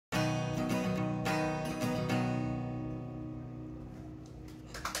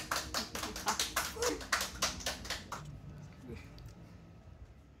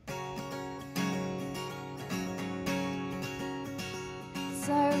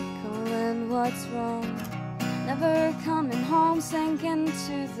circling what's wrong, never coming home, sinking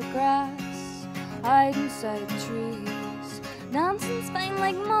to the grass, hide inside trees. Dancing's fine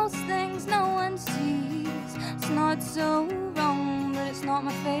like most things no one sees. It's not so wrong, but it's not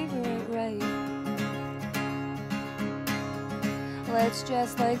my favorite right. Let's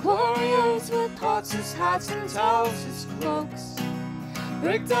dress like warriors with pots as hats and towels as cloaks.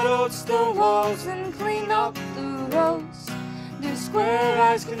 Break down old stone walls and clean up the roads. Do square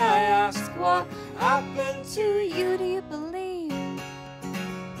eyes, can I ask what happened to you? Do you believe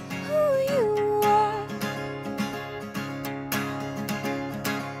who you are?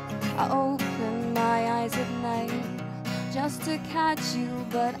 I open my eyes at night just to catch you,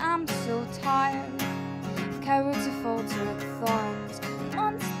 but I'm so tired. Cowards who falter at thorns,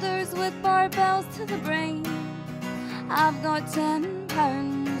 monsters with barbells to the brain. I've got 10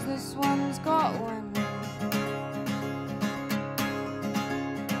 pounds, this one's got 1.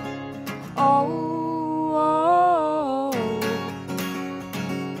 Oh, oh,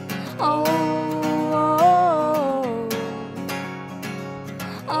 oh, oh,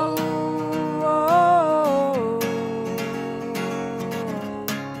 oh, oh.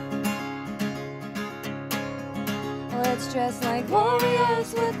 Let's dress like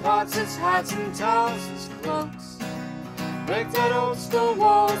warriors with pots as hats and towels as cloaks. Break down old stone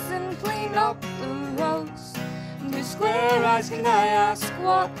walls and clean up the roads. Do square eyes, can I ask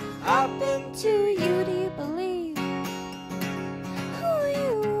what happened to you? Do you believe who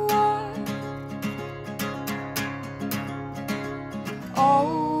you are?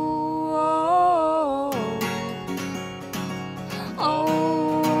 Oh, oh, oh,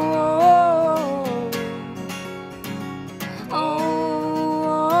 oh, oh.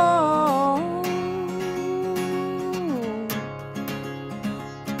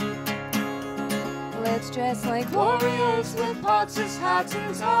 Let's dress like warriors with pots as hats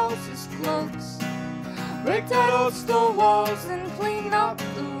and towels as cloaks. Break down old stone walls and clean up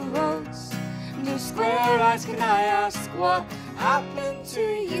the roads. Do square eyes, can I ask what happened to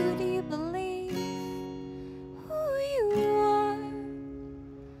you? Do you believe